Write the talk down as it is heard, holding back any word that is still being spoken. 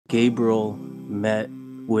Gabriel met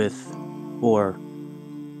with or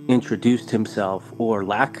introduced himself, or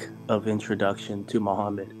lack of introduction, to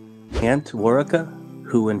Muhammad. Aunt Waraka,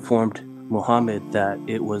 who informed Muhammad that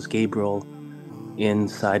it was Gabriel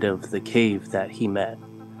inside of the cave that he met.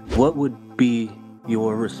 What would be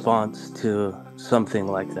your response to something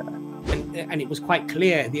like that? And it was quite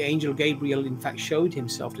clear the angel Gabriel in fact showed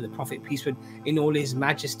himself to the Prophet, peace be upon him, in all his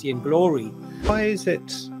majesty and glory. Why is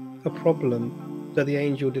it a problem that the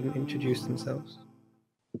angel didn't introduce themselves?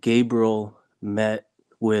 Gabriel met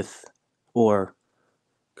with, or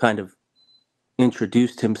kind of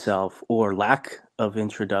introduced himself, or lack of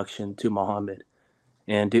introduction, to Muhammad.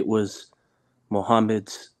 And it was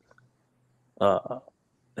Muhammad's, I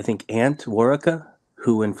think, Aunt Waraka,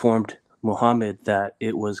 who informed Muhammad that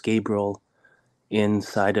it was Gabriel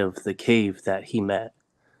inside of the cave that he met.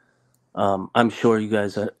 I'm sure you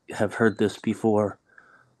guys have heard this before,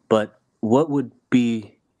 but what would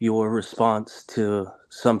be your response to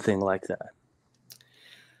something like that?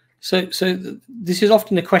 So this is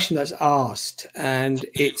often a question that's asked, and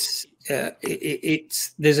it's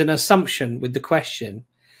there's an assumption with the question,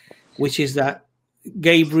 which is that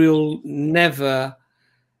Gabriel never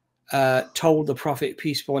told the Prophet,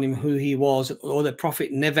 peace be upon him, who he was, or the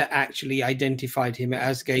Prophet never actually identified him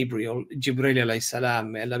as Gabriel, Jibreel alayhi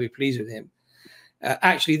salam, may Allah be pleased with him.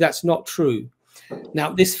 Actually, that's not true.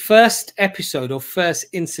 Now, this first episode or first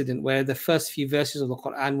incident where the first few verses of the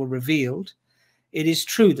Quran were revealed, it is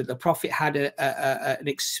true that the Prophet had an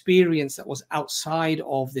experience that was outside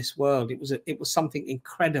of this world. It was something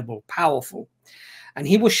incredible, powerful, and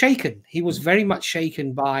he was shaken. He was very much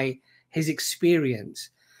shaken by his experience.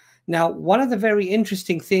 Now, one of the very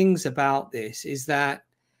interesting things about this is that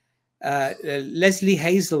Leslie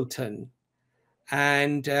Hazelton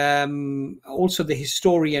and also the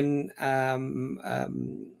historian,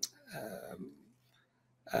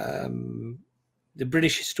 the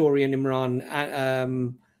British historian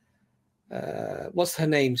Imran, what's her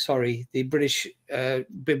name? Sorry, the British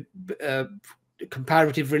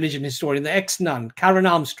comparative religion historian, the ex-nun, Karen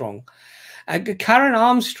Armstrong. Karen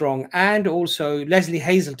Armstrong and also Leslie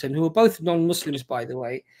Hazelton, who are both non-Muslims, by the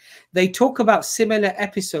way, they talk about similar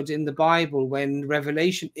episodes in the Bible when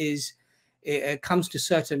revelation comes to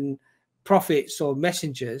certain prophets or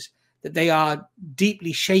messengers, that they are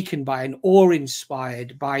deeply shaken by and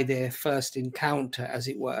awe-inspired by their first encounter, as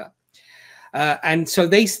it were. And so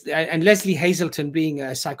and Leslie Hazelton, being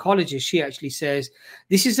a psychologist, she actually says,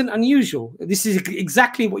 this isn't unusual. This is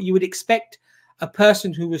exactly what you would expect a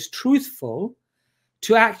person who was truthful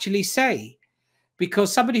to actually say,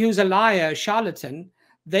 because somebody who's a liar, a charlatan,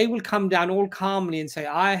 they will come down all calmly and say,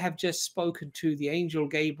 I have just spoken to the angel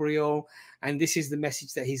Gabriel, and this is the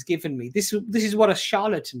message that he's given me. This is what a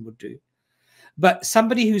charlatan would do. But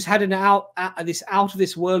somebody who's had an out of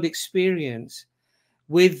this world experience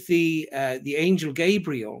with the angel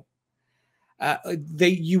Gabriel,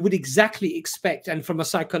 you would exactly expect, and from a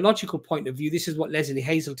psychological point of view, this is what Leslie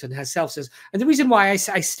Hazelton herself says. And the reason why I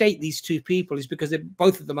state these two people is because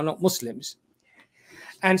both of them are not Muslims.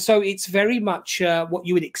 And so it's very much what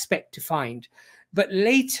you would expect to find. But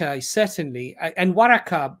later, certainly, and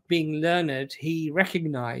Waraka, being learned, he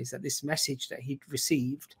recognized that this message that he'd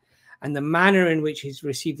received and the manner in which he's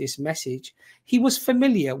received this message, he was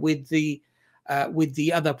familiar with the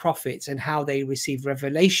other prophets and how they received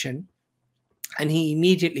revelation. And he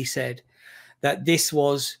immediately said that this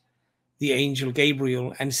was the angel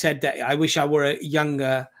Gabriel, and said that, I wish I were a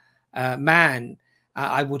younger man.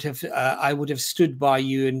 I would have stood by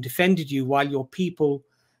you and defended you while your people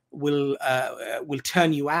will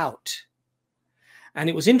turn you out. And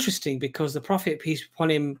it was interesting because the Prophet, peace be upon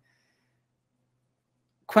him,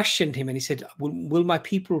 questioned him, and he said, will my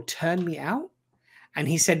people turn me out? And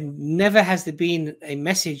he said, never has there been a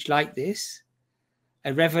message like this,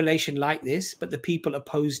 a revelation like this, but the people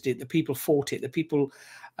opposed it, the people fought it, the people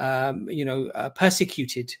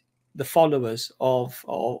persecuted the followers of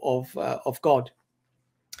God.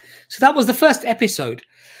 So that was the first episode.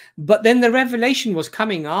 But then the revelation was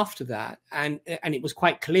coming after that, and it was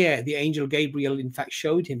quite clear the angel Gabriel in fact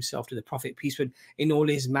showed himself to the Prophet, peace be upon him, in all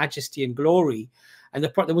his majesty and glory. And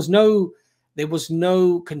there was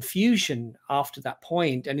no confusion after that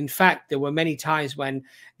point. And in fact, there were many times when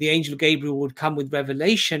the angel Gabriel would come with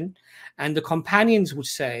revelation, and the companions would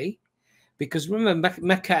say, because remember,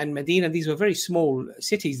 Mecca and Medina, these were very small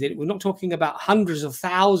cities. We're not talking about hundreds of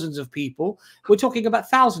thousands of people. We're talking about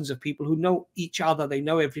thousands of people who know each other. They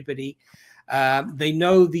know everybody. They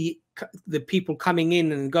know the people coming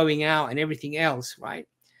in and going out and everything else, right?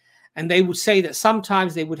 And they would say that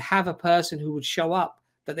sometimes they would have a person who would show up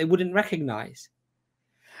that they wouldn't recognize.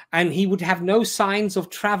 and he would have no signs of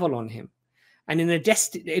travel on him. And in a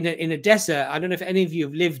desert, I don't know if any of you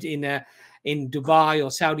have lived in Dubai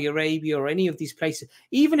or Saudi Arabia or any of these places.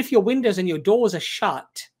 Even if your windows and your doors are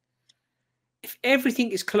shut, if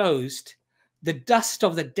everything is closed, the dust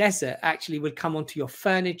of the desert actually will come onto your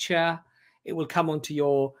furniture. It will come onto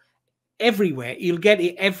your everywhere. You'll get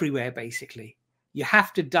it everywhere, basically. You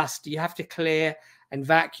have to dust, you have to clear and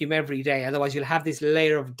vacuum every day. Otherwise, you'll have this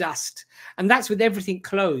layer of dust. And that's with everything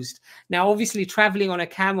closed. Now, obviously, traveling on a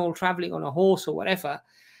camel, traveling on a horse or whatever,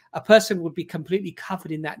 a person would be completely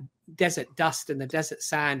covered in that desert dust and the desert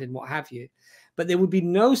sand and what have you. But there would be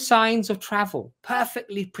no signs of travel,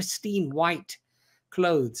 perfectly pristine white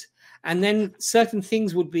clothes. And then certain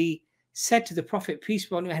things would be said to the Prophet, peace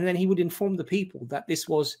be upon him, and then he would inform the people that this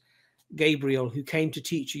was Gabriel who came to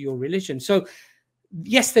teach you your religion. So,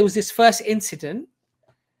 yes, there was this first incident,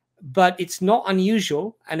 but it's not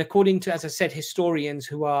unusual. And according to, as I said, historians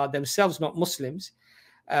who are themselves not Muslims,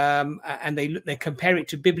 and they compare it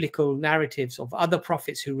to biblical narratives of other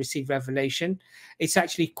prophets who received revelation, it's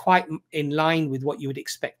actually quite in line with what you would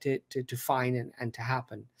expect it to find and to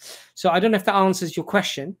happen. So I don't know if that answers your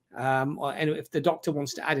question, or if the doctor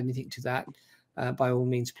wants to add anything to that, by all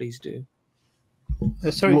means, please do.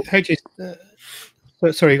 Sorry, Hedges.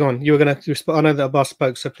 Sorry, go on. You were going to respond. I know that Abbas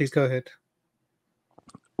spoke, so please go ahead.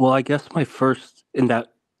 Well, I guess my first,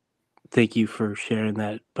 thank you for sharing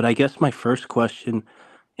that. But I guess my first question,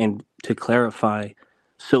 and to clarify,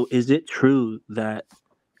 so is it true that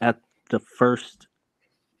at the first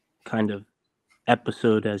kind of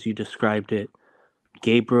episode, as you described it,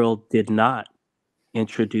 Gabriel did not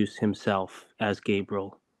introduce himself as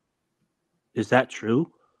Gabriel? Is that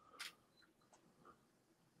true?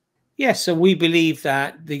 Yes, so we believe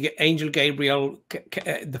that the angel Gabriel,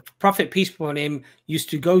 the Prophet, peace be upon him, used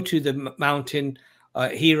to go to the mountain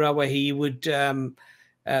Hira, where he would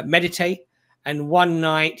meditate. And one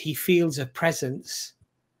night he feels a presence.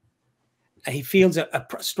 He feels a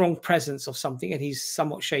strong presence of something, and he's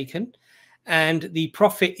somewhat shaken. And the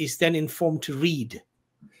Prophet is then informed to read.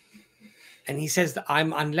 And he says that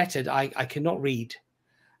I'm unlettered, I cannot read.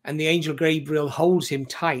 And the angel Gabriel holds him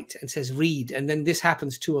tight and says, read. And then this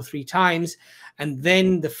happens 2 or 3 times. And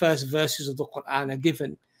then the first verses of the Quran are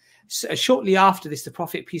given. So, shortly after this, the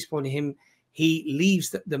Prophet, peace be upon him, he leaves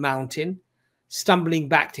the mountain, stumbling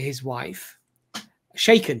back to his wife,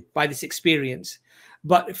 shaken by this experience.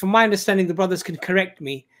 But from my understanding, the brothers can correct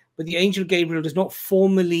me, but the angel Gabriel does not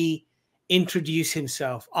formally introduce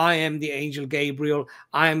himself. I am the angel Gabriel.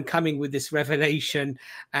 I am coming with this revelation,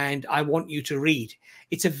 and I want you to read.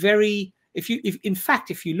 It's a very, in fact,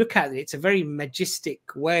 if you look at it, it's a very majestic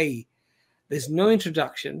way. There's no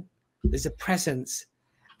introduction. There's a presence.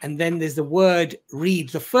 And then there's the word read.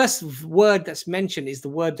 The first word that's mentioned is the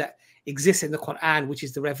word that exists in the Quran, which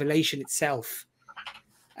is the revelation itself,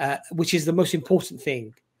 which is the most important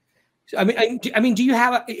thing. I mean, do you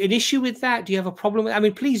have an issue with that? Do you have a problem with? I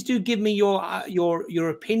mean, please do give me your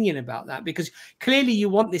opinion about that, because clearly you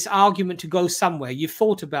want this argument to go somewhere. You've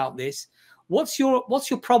thought about this. What's your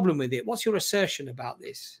problem with it? What's your assertion about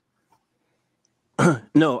this?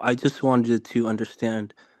 No, I just wanted to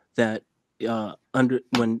understand that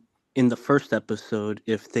when in the first episode,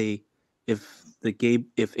 if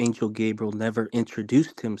Angel Gabriel never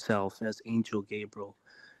introduced himself as Angel Gabriel,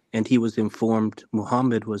 and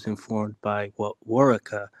Muhammad was informed by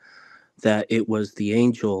Waraka that it was the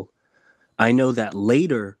angel. I know that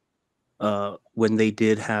later, when they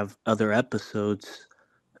did have other episodes,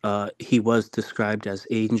 he was described as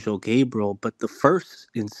Angel Gabriel, but the first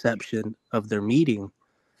inception of their meeting,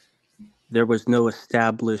 there was no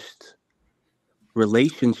established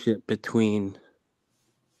relationship between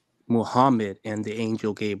Muhammad and the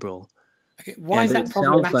Angel Gabriel. Okay, why is that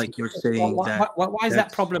problematic? Sounds like you're saying why is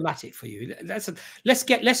that problematic for you? Let's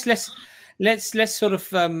sort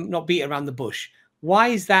of not beat around the bush. Why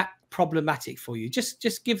is that problematic for you?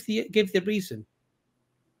 Just give the reason.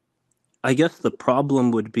 I guess the problem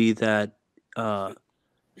would be that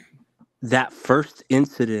that first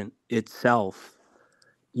incident itself,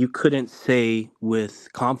 you couldn't say with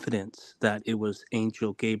confidence that it was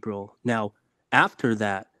Angel Gabriel. Now, after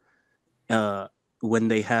that, when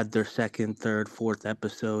they had their second, third, fourth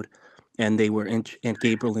episode, and and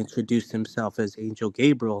Gabriel introduced himself as Angel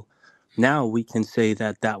Gabriel, now we can say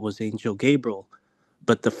that was Angel Gabriel.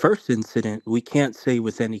 But the first incident, we can't say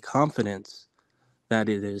with any confidence that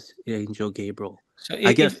it is Angel Gabriel. So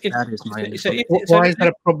I guess that is my understanding. Why is that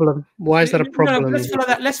a problem? Why is that a problem? No,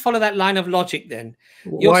 let's follow that line of logic then.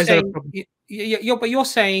 Why is that a problem? But you're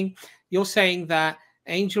saying that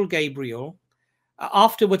Angel Gabriel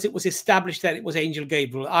Afterwards, it was established that it was Angel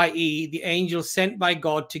Gabriel, i.e., the angel sent by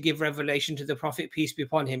God to give revelation to the prophet, peace be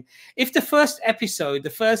upon him. If the first episode, the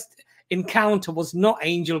first encounter was not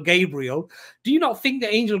Angel Gabriel, do you not think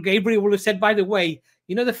that Angel Gabriel would have said, by the way,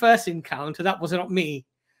 you know, the first encounter, that was not me.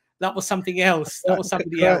 That was something else. That was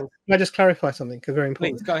somebody else. Can I just clarify something? Because very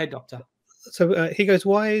important. Please, go ahead, Doctor. So he goes,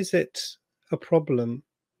 why is it a problem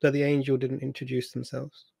that the angel didn't introduce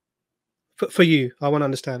themselves? For you, I want to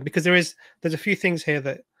understand, because there's a few things here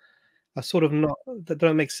that are sort of that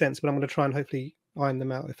don't make sense, but I'm going to try and hopefully iron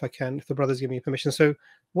them out if I can, if the brothers give me permission. So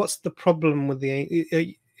what's the problem with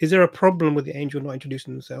is there a problem with the angel not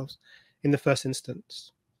introducing themselves in the first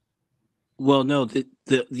instance? Well, no,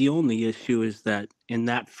 the only issue is that in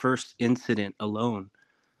that first incident alone,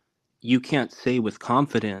 you can't say with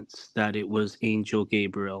confidence that it was Angel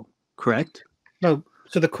Gabriel, correct? No.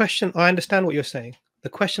 So the question, I understand what you're saying. The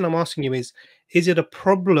question I'm asking you is it a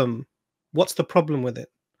problem? What's the problem with it?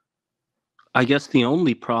 I guess the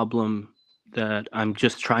only problem that I'm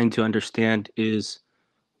just trying to understand is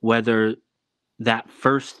whether that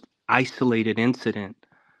first isolated incident,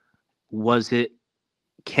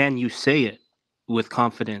 can you say it with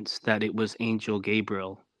confidence that it was Angel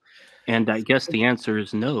Gabriel? And I guess the answer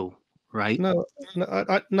is no, right? No,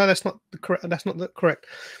 that's not the correct. That's not the correct,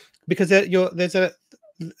 because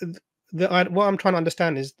what I'm trying to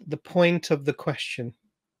understand is the point of the question.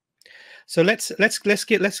 So let's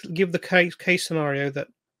give the case scenario that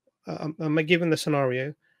I'm given the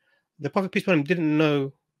scenario. The Prophet peace be upon him didn't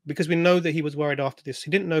know, because we know that he was worried after this.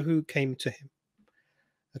 He didn't know who came to him.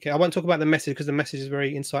 Okay, I won't talk about the message because the message is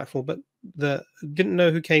very insightful, but didn't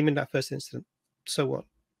know who came in that first incident. So what?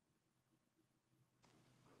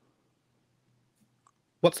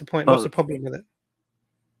 What's the point? What's the problem with it?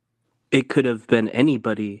 It could have been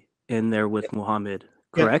anybody in there with Muhammad,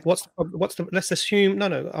 correct? Yeah, let's assume,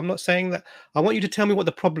 no, I'm not saying that. I want you to tell me what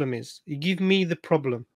the problem is. You give me the problem.